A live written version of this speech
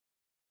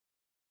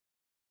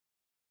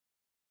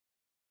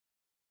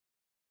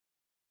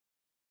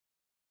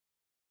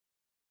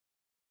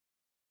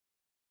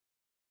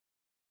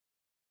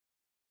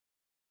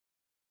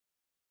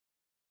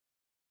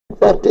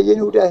That you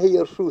know that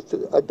here truth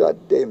at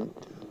that time.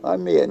 I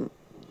mean,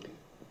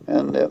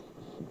 and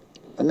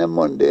then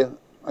Monday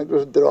I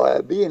just dry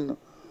a bean,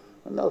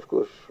 and of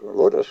course a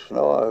lot of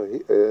snow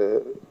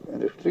in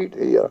the street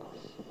here.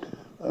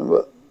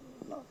 And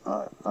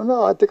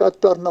I think I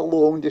turn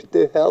along just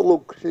to have a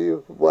look, see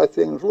what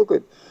things look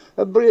at.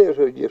 A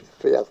brazier just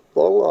fast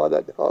full of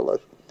that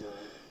hollers.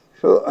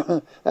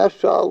 So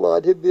that's all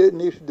that he'd be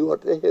next door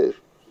to his.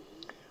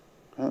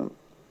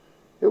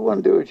 He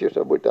wouldn't do it just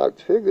about that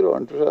figure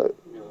on. So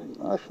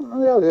I said,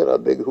 yeah, they're a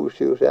big house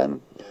he was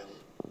in.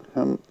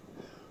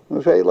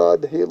 I say,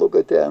 lad, he look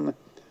at them.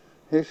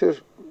 He says,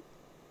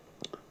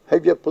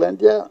 have you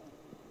plenty of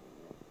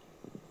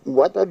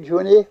water,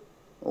 Johnny?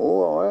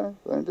 Oh,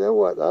 plenty of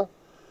water.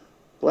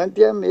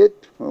 Plenty of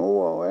meat.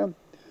 Oh,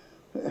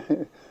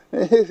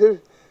 he says,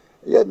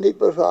 je hebt niet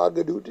per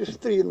zaken doet, het is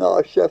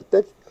 3,5 shift.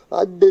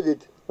 I did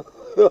it.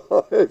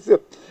 So,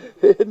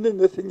 and then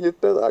the thing is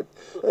that,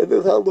 and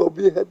there's a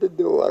lobby at the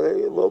door.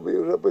 The lobby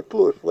was up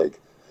close, like,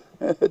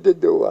 at the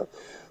door.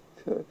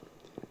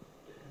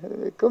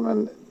 Come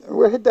and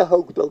we had the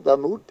house built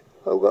them out.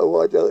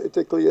 It's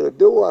a clear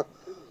door,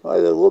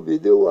 the lobby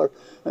door.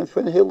 And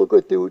when he look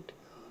at it,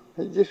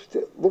 he just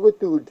look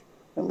at it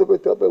and look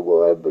at up a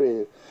wire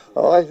brave.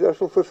 Oh, I just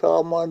for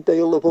some on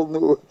tail level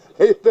now.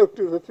 He looked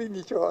to the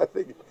finish, I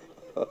think.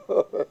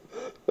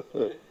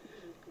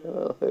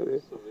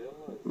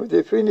 Maar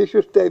de finish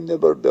is time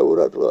never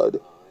door at lad.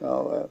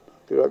 Nou, het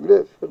is een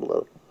great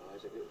fiddler.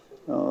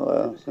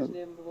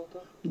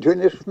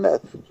 Johnny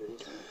Smith.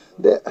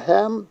 De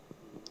hem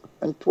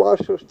en 2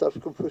 zusters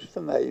kom voor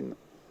zijn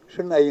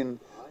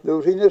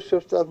de zijn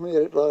zusters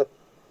meer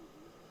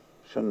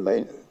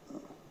zijn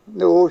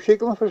no, she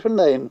komt voor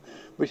zijn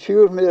but she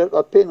was meer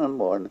at Pennan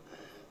man.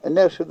 En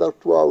daar ze daar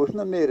 2 was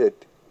niet meer.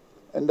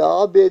 En daar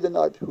arbeiden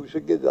uit hoe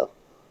ze gedaan.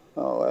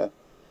 Nou,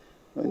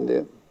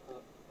 en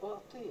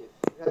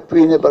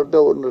Queen of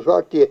Down,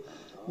 so I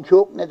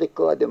joke na the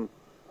cordem.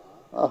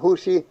 Who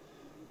see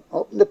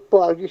up in the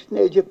park, just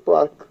Nature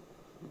Park,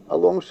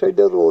 alongside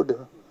the road.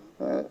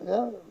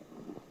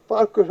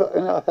 Park was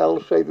on a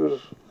hillside,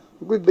 was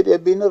good, but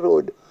it been a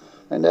road,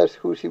 and that's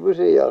who she was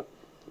here.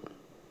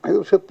 He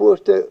was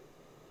supposed to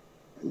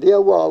do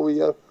a wow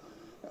here,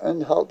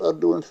 and halt her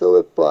doing so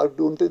a park,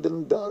 doing to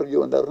them daar,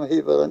 you and there,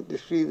 and to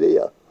see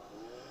there.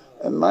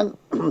 And man,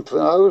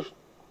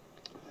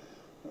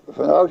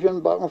 vanaf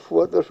je bak en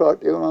voort, daar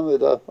zat iemand met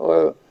dat.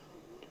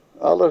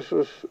 Alles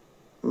was,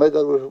 met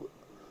dat was,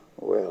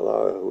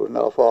 was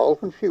now for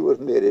when she was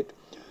married.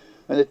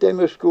 And the time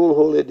of school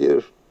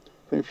holidays,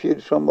 when she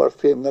had somewhere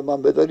fame, the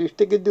man, but that used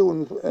to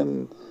doen,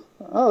 and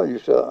I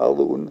used to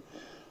alone,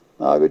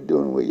 I would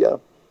do with you.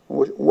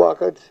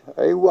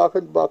 I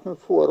walked back and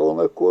forth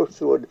along a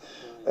course road,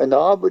 and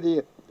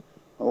nobody,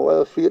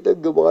 well, feet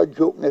of goodbye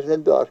jokeness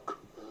in dark.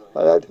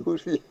 And that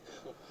was the,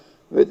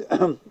 but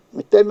the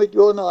time met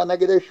jou na, en I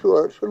get a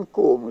shorts and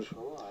combs.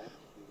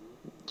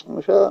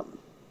 So,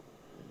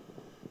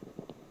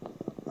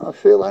 I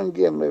fell on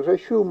Gimli, was a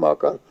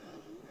shoemaker.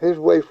 His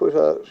wife was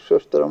a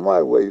sister of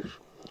my wife's.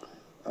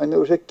 And there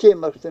was a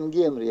chemist in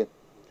Gimli.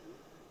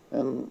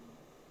 And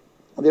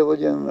they were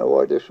in the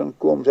waters and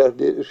combs as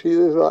they see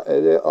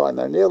the on,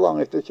 and they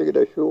long to check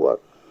the shore.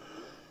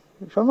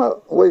 So my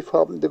wife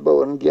happened to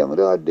go in Gimli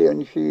that day,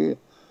 and she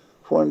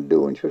found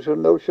doing, she said,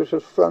 no, she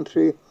says,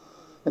 Francie,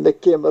 and they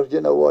came up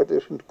in the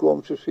waters and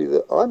combs to see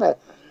the honor.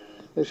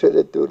 They said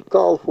it would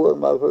call for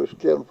him, I was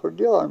caring for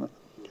John.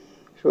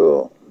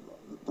 So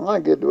I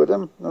get with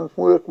him, and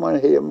work my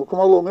home. We come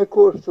along a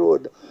course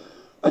road.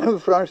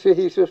 Francie,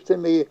 he says to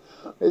me,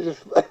 he says,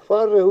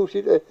 Father, who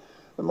said,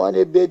 the man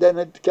he bed and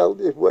it killed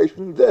his wife,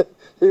 and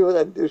he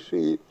went to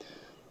see.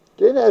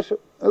 Then it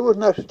was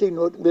not still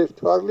not left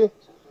hardly.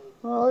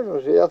 Oh, I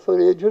was there for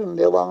ages, and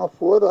they long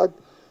before that.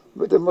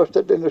 But they must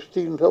have been a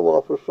steam fell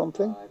off or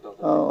something.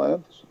 But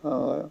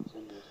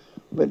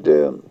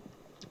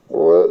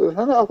we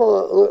gaan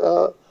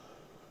even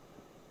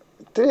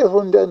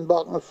treffen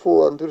back and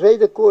forth. Toen zei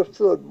de kost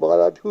terug, bij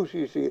dat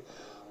huisje zie.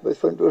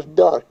 But when it was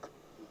dark.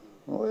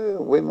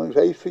 Women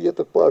say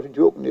 40 past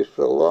joking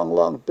for a long,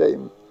 long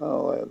time.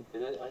 When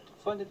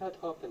did that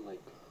happen,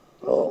 like?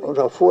 Oh, it was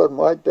before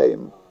my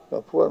time.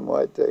 Before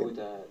my time.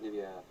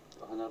 Maybe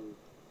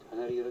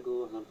 100 years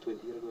ago,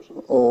 120 years ago or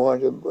something? Oh, I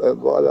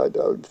bought that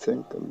out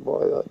thinking,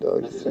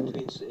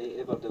 It's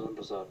ever down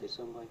Resort,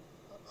 somebody?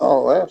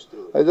 Oh,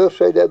 I just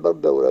said ever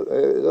down.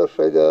 I just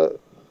said,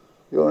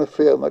 you want to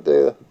film at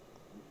the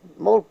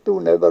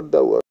Maltoon ever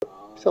down.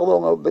 So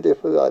long a bit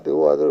for that, the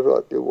water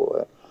rot you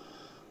were.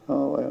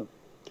 Oh,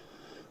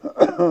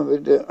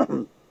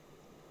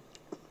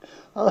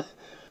 I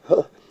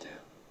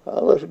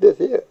was this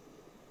here.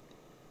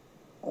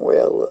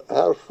 Well,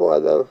 her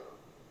father,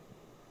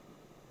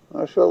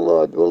 I said,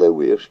 Lord, well, he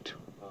waste.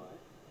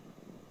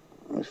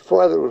 His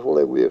father was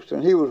well waste,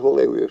 and he was well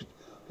waste.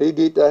 He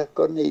did a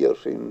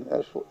Cornelius in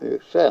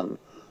his son.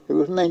 He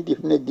was 90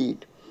 when he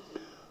did.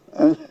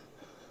 And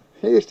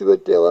he used to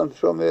tell him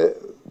from a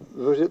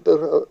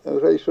visitor, a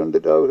race on the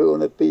house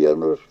on a pier,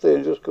 and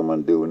strangers come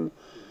and doing.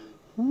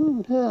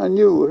 I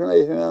knew and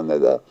anything under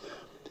that.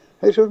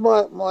 This was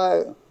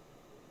my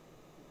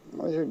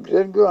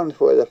great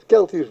grandfather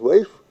killed his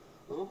wife.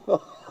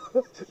 Oh.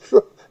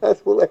 So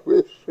that's what I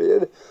was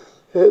saying.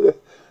 There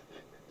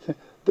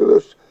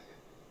was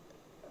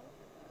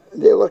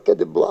they work at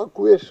the block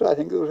waste. I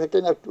think it was a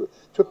kind of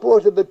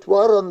supposed to be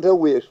 200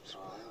 wastes.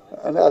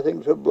 And I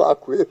think the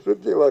block waste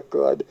that they were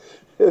called.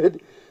 Oh,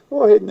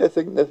 I had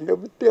nothing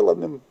of it telling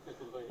them.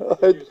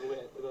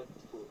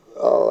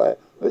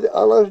 But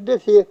alles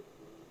dit hier,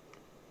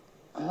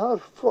 haar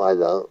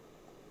vader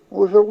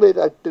was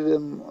related to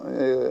them,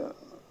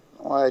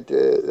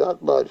 that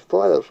lad's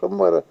father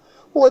somewhere.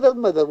 Oh, that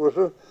mother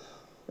was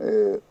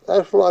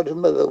that lad's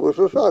mother was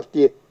a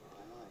sortie,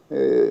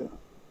 Mary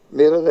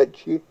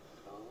Ritchie.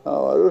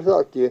 Oh, it was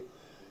sortie.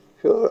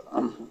 So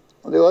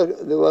they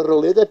were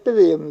related to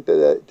them, to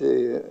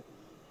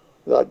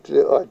that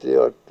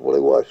what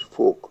it was,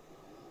 folk.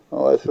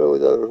 Oh, so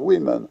there were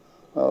women.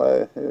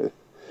 Was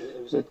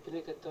that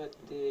connected to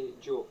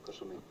joke or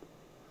something?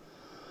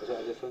 Was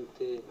that a different...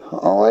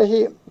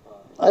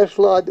 This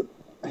lad,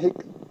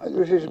 it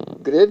was his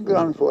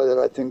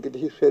great-grandfather, I think, that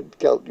he said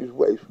killed his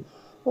wife.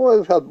 Oh, there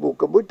was a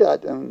book about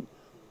that, and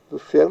it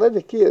was fairly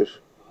the case.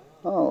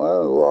 Oh,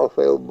 well,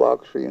 war-file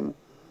boxing.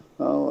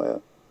 Oh,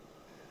 well.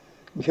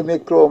 Jimmy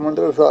Croman,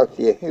 there was that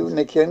here. He wouldn't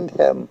have kenned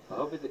him.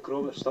 Oh, but the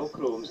Crom, still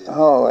Croms, yeah.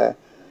 Oh,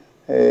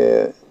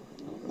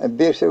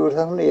 basically was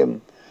his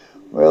name.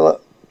 Well,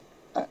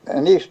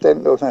 in East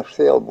End there was a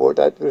sailboat.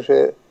 That was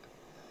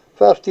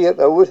first year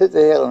I was at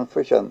the Helen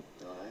fishing.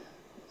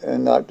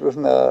 And that was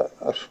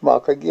a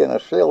smack again, a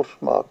sail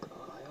smack.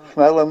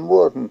 Smelling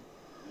Morton.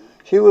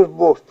 She was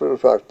both for the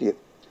first year.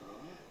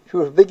 She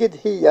was big at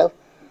here.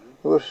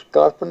 She was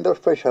carpenter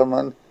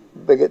fisherman,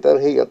 big at her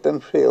here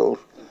than sails.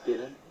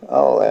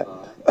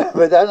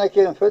 But then I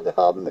came for the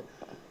harbor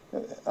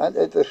and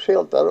at the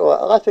shelter.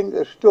 Oh, I think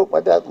they stopped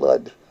at that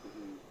lad.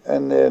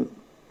 And that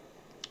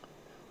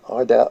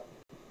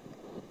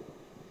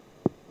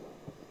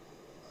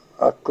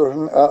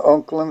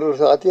uncle and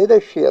Rosati had a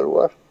share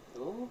was.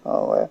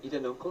 Oh, you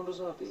didn't uncle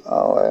Rosati?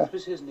 Oh, what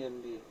was his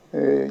name?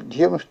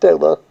 James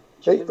Taylor.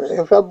 He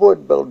was a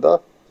boat builder.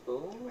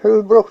 Oh. He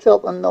was brought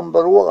up in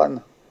number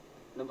 1.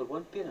 Number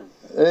 1 Pennan?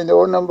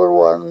 No, number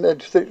 1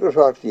 at Street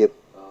Rosati.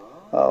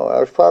 Oh, I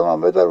was far my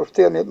mother was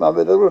staying it. My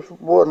mother was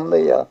born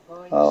there.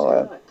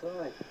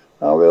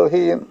 Well,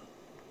 he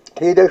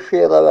had a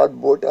share of that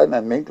boat, and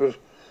I think it was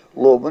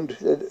Lomond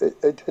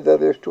at the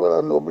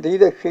restaurant, no, but he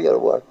had a share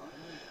was.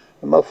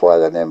 And my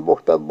father then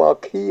bought a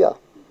back here.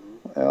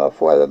 And my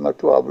father and my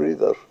 2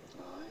 brothers.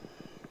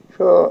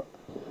 So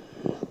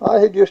I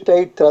had just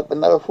stayed trip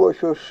and therefore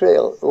she was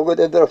sail. We got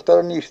a drifter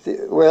in East,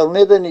 well,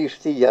 not in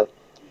East here.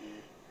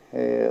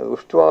 It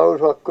was 2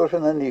 hours workers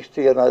in an East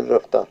here and a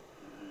drifter.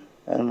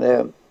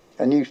 And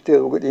in East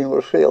here we got in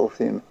our sail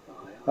thing.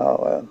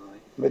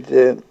 But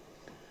that's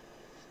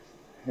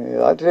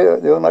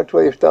the only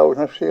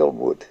 20,000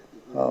 sailboat.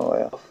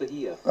 Off the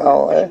here?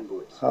 Fishing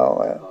boats?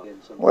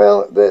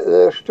 Well,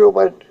 the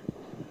stupid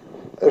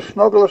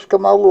smugglers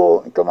come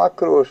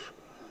across,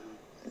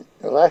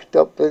 rushed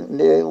up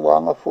near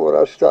long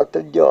before I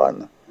started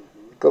John,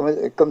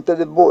 come to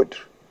the boats.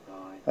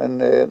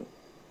 And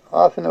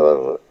half an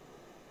hour,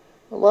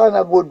 line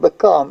about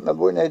become, I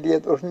wouldn't idea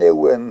it was no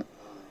one.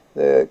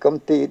 They come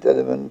to it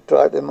and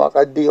try to make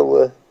a deal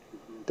with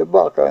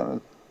tobacco.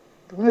 And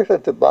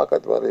Mr. Tobacco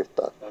it was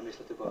after.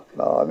 Mr. Tobacco?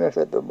 No,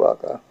 Mr.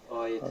 Tobacco.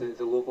 Oh,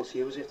 the locals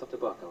here was after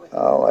tobacco?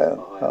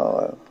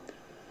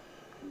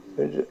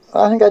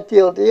 I think I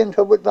told Ian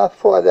about my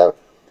father,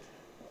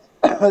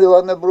 the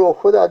one that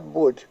broke with that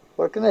boat,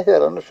 working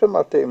here in the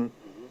summertime.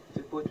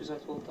 The boat was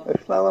that Walter?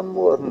 It's smelling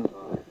Morton.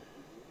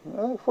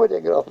 I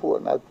photograph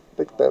one, that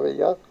picture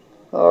here.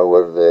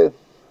 Where the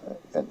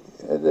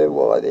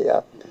water,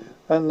 yeah.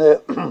 And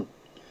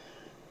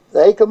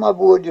they come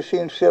aboard, you see,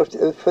 and search,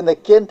 from the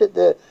Kent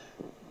there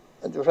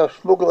was a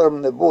smuggler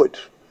on the boats.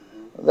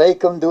 They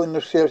come down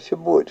to search the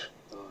boats.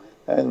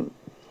 And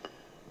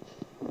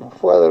my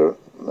father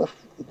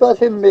got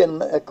him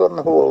in a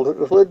cornhole. It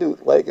was let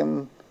out like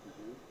him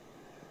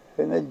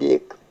in a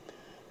deck.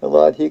 The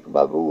lad he came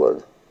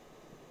aboard,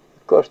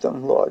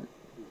 custom lad.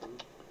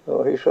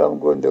 So he saw him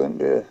going down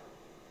to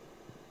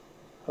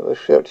have a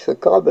search the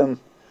cabin.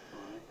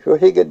 So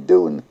he got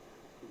down.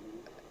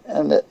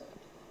 And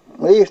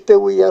they used to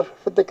wear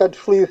what they called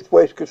sleeved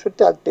waistcoats at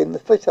that time, the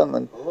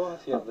fishermen. Oh, I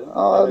see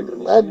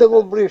them. A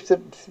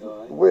double-breasted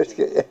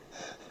waistcoat.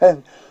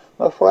 And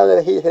my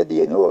father, he had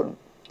the own.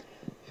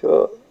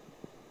 So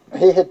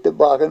he hit the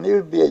back, and he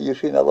was bed, you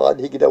seen a lad,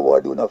 he could have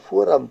walked on a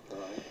forum.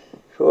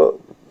 So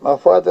my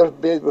father's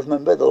bed was in the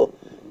middle,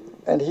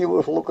 and he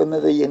was looking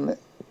at the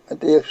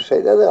other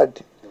side of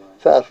that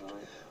first.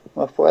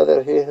 My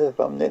father, he had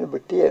from then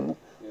about 10,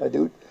 I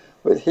do,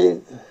 but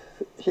he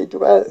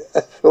took a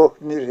thought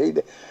in his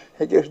head.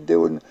 He just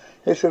doing,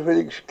 he said, "Will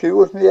you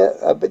excuse me,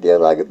 I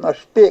better I get my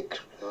specs."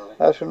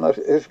 I said,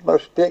 my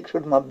specs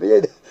with my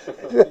bed."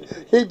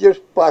 He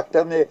just packed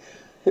them there.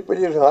 He put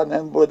his hand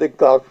in both the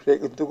calf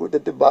and took it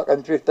at the back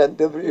and twisted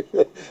the breeze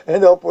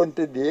and up on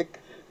the deck.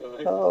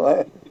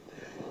 Oh,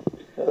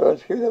 dat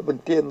is goed, dat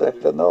meteen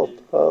recht en alt.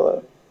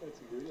 Oh,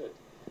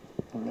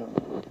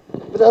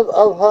 but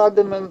I've had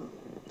them and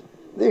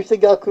they used to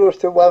get across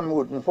to one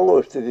wood and follow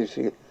us to this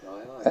here.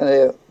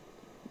 And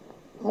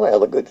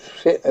well, a good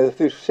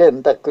fish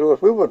sent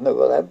across, we wouldn't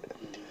have had.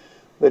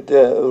 But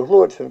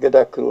loads of get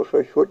across,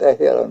 we shoot a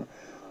hair and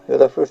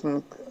there was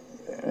een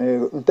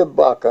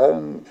tobacco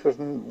and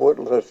some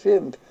bottles of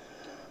sand.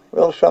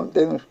 Well,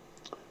 sometimes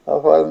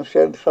I've had them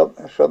sent,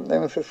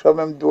 sometimes some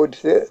of them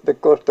dodged the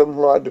custom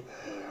lad.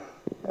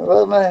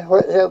 Well, my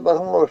help was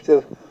lost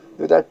of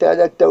that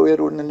tower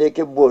around the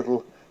naked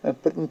bottle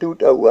and put in 2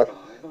 hours.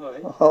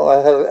 Oh, I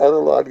had a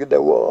lad get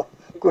the war.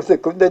 Of course, they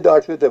couldn't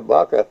dodge with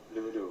tobacco.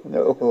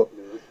 No.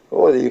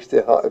 Oh, they used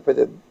to have put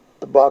the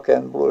tobacco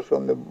and blows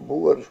from the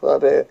boers.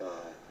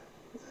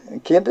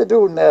 Can't they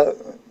do now?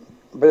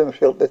 But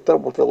themselves the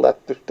trouble to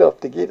left the stuff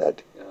to get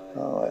it.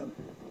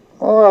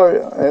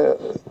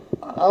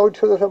 I would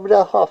say there's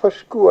about half a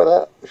score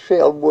of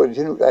sailboards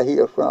in out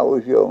here when I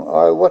was young.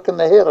 I work in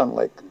the Heron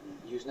like.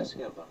 Using a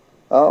sailboat?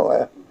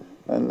 Oh,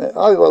 and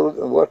I was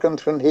working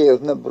from here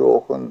in the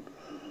brook and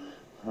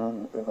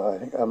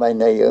I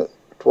mean,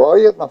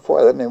 twice my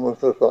father name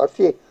was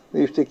Rossi.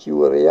 We used to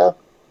cure here.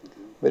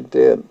 But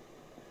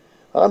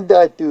I'm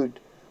that dude.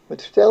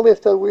 But still,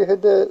 after we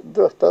had the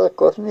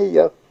cousin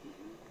here,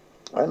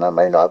 and I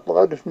mean, not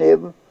allowed his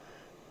name,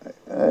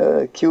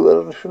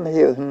 cure from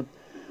here.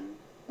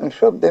 And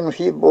sometimes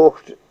he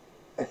bought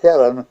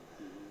Heron.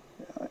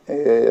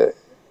 I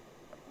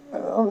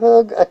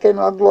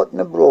cannot lot in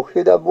the brook,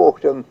 he'd have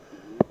bought him.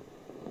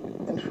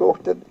 En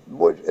zocht het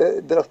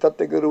dracht dat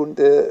de grond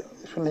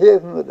van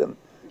heaven with them.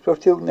 So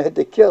still had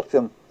to kill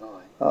them.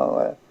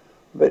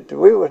 But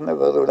we was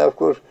never doing. Of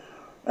course,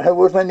 I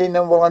wasn't in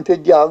them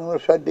wanted young or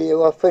said they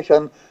were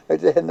fishing. I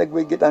just had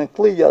we get on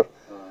clear.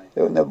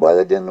 They wouldn't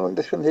bother didn't want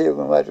to from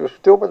heaven. I was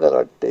stupid at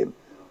that time.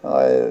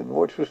 I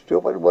was so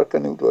stupid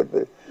working out with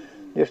it.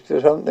 Just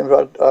something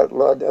that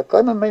lad. I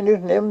can't mind his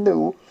name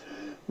now,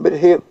 but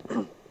he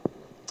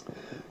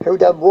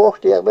would have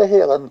walked there by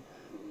Helen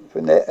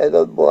from the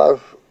other bars.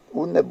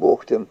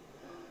 Onderbochten.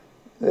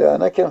 Ja,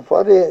 en ik kan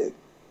voor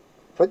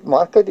het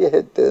market die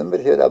het maar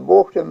hij dat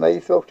bochten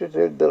mij zocht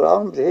het de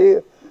raam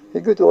hij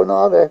gaat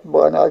onaardig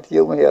bijna het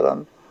jonge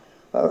heren.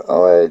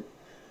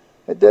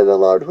 Het deed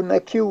al uit hoe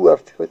hij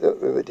cured wat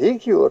hij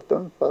cured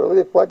dan voor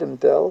de pot hem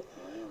tel.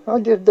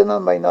 I just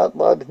didn't mind not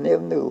lad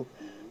neem nu,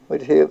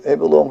 but he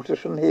belongs to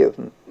some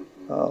heaven.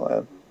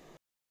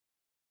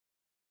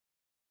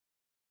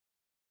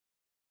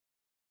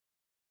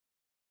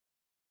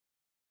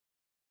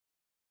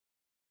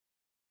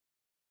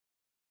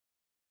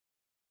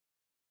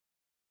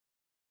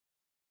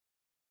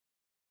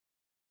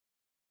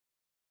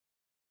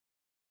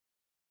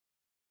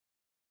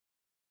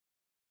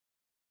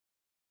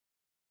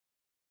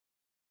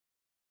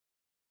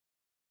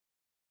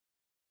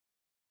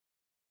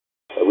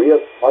 We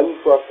are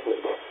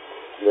unfortunate.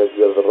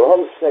 You're the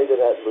wrong side of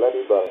that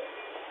bloody bar.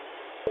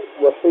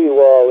 Your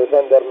seawall is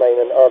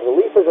undermining, or the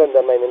leaf is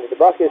undermining the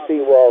back of the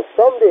seawall.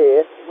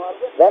 Someday,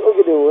 that'll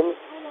be doing.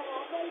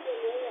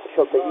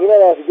 She'll be in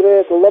as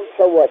great lumps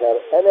of water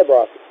in the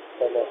back,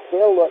 and the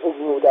sail will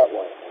go that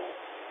way.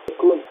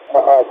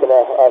 I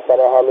can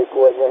hardly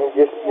go it.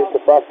 Just the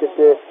fact that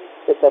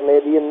there may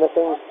be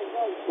nothing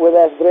with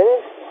that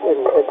drainage,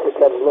 it's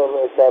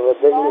a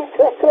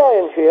big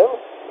crying shame.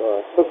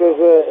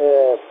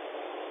 Because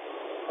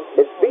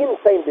it's been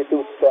pointed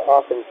out so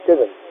often to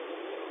them.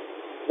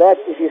 That,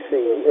 as you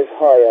see, is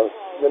higher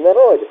than the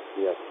road.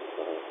 Yes.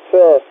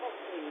 So,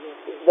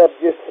 that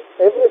just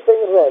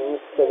everything runs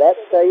to that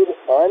side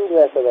and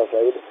that other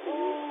side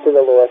to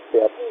the lower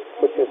step,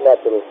 which is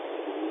natural,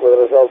 with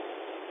the result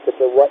that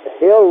the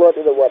whole lot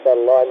of the water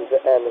lands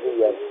and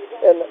here.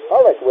 And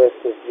Alec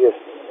West is just,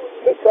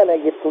 he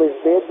can't get to his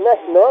bed,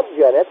 not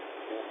Janet.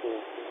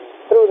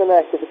 Through the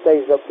night if it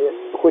stays up there,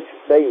 which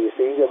day you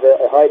see,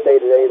 the high tide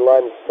today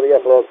lands 3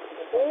 o'clock.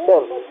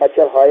 So at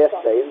your highest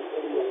tide,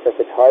 if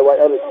it's high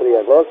water it's 3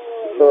 o'clock.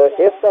 So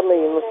if they're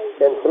lean,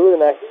 then through the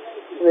night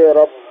they're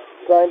up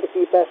trying to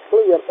keep us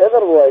clear.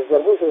 Otherwise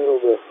their houses will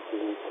go.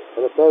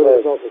 And it's all the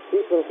result of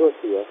keeping us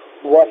here.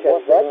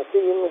 Washing that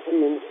steam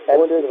into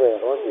the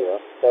rain.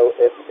 Now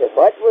if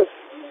that was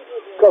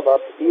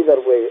covered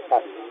either way,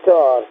 a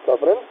tar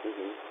covering,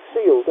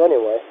 sealed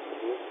anyway,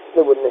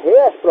 there wouldn't be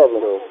a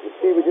problem. No. You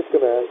see, we're just going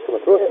to come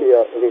across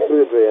here and go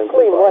through the drain.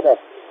 Clean water.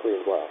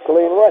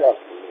 Clean water.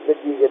 But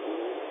you get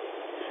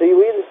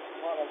seaweed.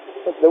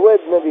 The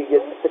word maybe get,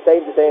 from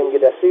time to time,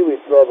 get a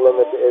seaweed problem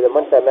at the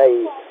month of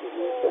May.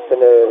 It's in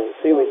a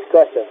seaweed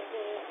custom.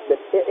 But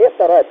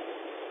after that,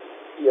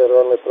 your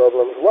only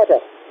problem is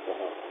water.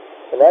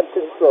 And that's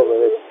the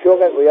problem. It's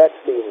chocolate with that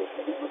steam.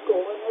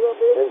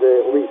 And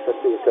the leaf at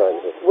the side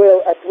of it?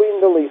 Well, between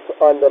the leaf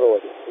and the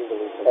road.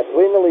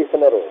 Between the leaf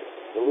and the road.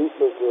 The leaf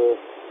is the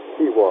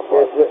seawall.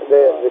 Yes,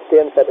 the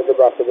 10 foot at the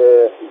back of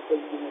the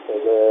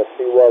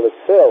seawall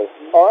itself.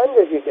 And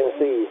as you can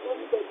see,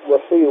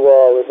 the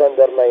seawall is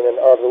undermining,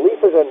 or the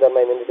leaf is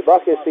undermining the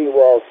back of the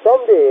seawall.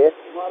 Someday,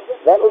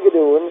 that'll be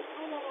doing,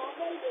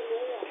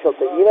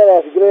 shelter. You know,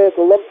 there's great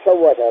lumps of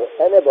water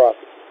in the back,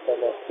 and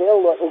they're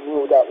still not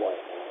moving that way.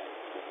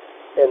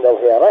 And they'll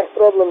have a rash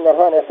problem, they're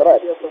having a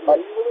threat at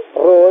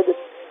road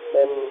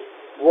and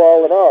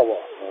wall and all.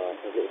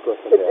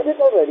 It did it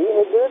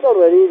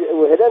already,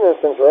 we had an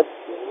instance with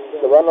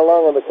the one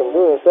along with some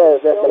doing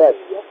says after that.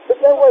 But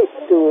they wait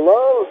too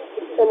long,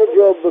 and the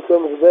job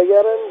becomes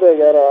bigger and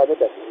bigger all the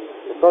time.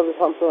 Because it's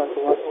something like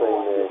the last thing.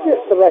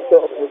 Just the rest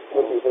of the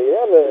 23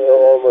 years,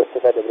 almost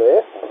a bit of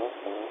break.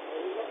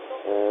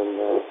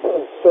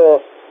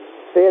 So,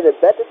 say the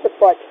better the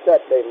patch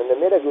that time, and they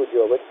made a good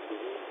job of it,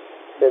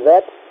 so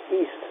that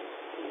east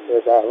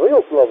is a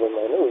real problem.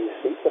 I know you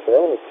see the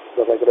film,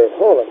 there's a great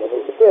hole in it.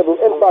 It's a terrible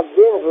impact,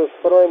 dangerous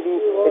for OMD.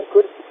 It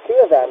could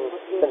tear them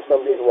when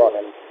somebody's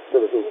walking. So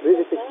there's a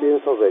previous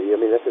experience already.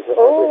 I mean, this is It's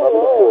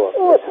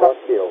small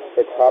scale.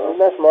 It's happened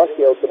on a small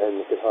scale, but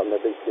and it could happen on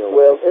a big scale.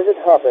 well, as it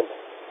happened,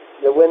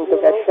 the wind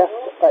took a shift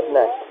at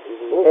night,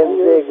 and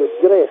they good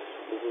grace.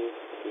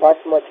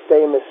 Past much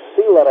time as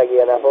sealer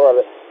again, I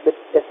thought. But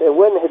if the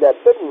wind had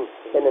bitten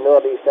in the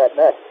northeast that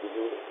night,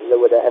 they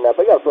would have had a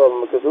bigger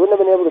problem because they wouldn't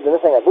have been able to do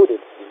anything about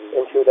it.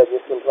 And should have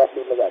just been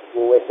trusted with that.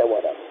 We'll waste the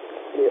water.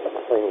 Yeah,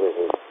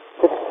 finally.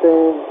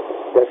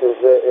 This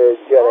is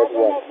Jared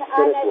Watt.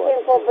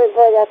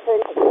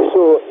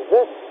 So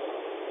this,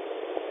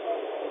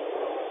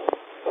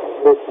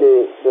 but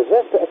the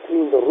this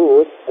between the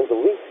road and the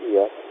leaf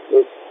here,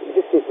 it's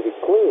just seems to be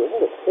clay,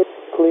 isn't it? It's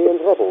clay and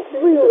rubble.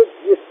 Well, it's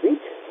just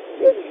beach.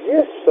 It's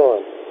just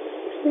Stone.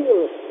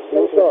 steel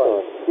and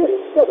sand.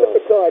 Just look at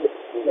the card.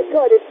 The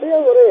card is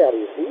very rare,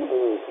 you see.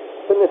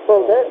 From the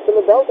front end, from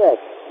the belt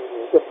edge.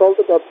 They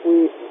folded up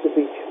with the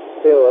beach.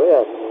 Very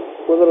rare.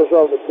 With the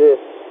result that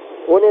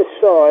when it's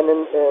sand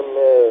and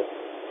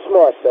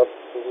small stuff,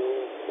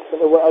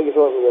 and the water goes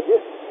on here,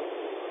 just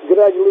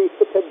gradually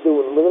put that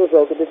down, with the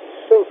result that it's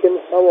sinking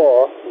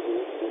away,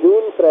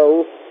 down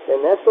through,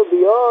 and this will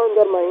be all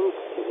undermined,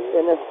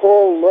 and the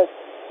whole lot.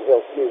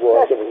 Well, see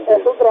what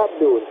This will drop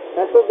down.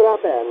 This will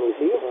drop in, you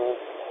see.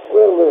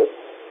 Well,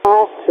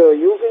 so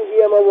you can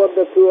give him a word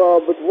or two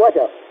about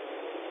water.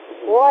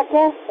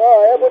 Water? Oh,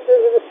 about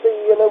the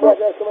sea and the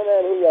water coming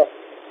in here,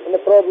 and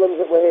the problems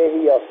that we have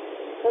here.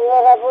 So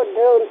we'll have a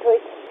down to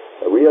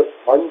it. we are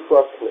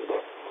unfortunate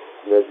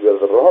that we're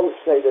the wrong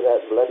side of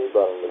that bloody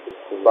barn that is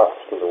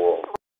smashed to the wall.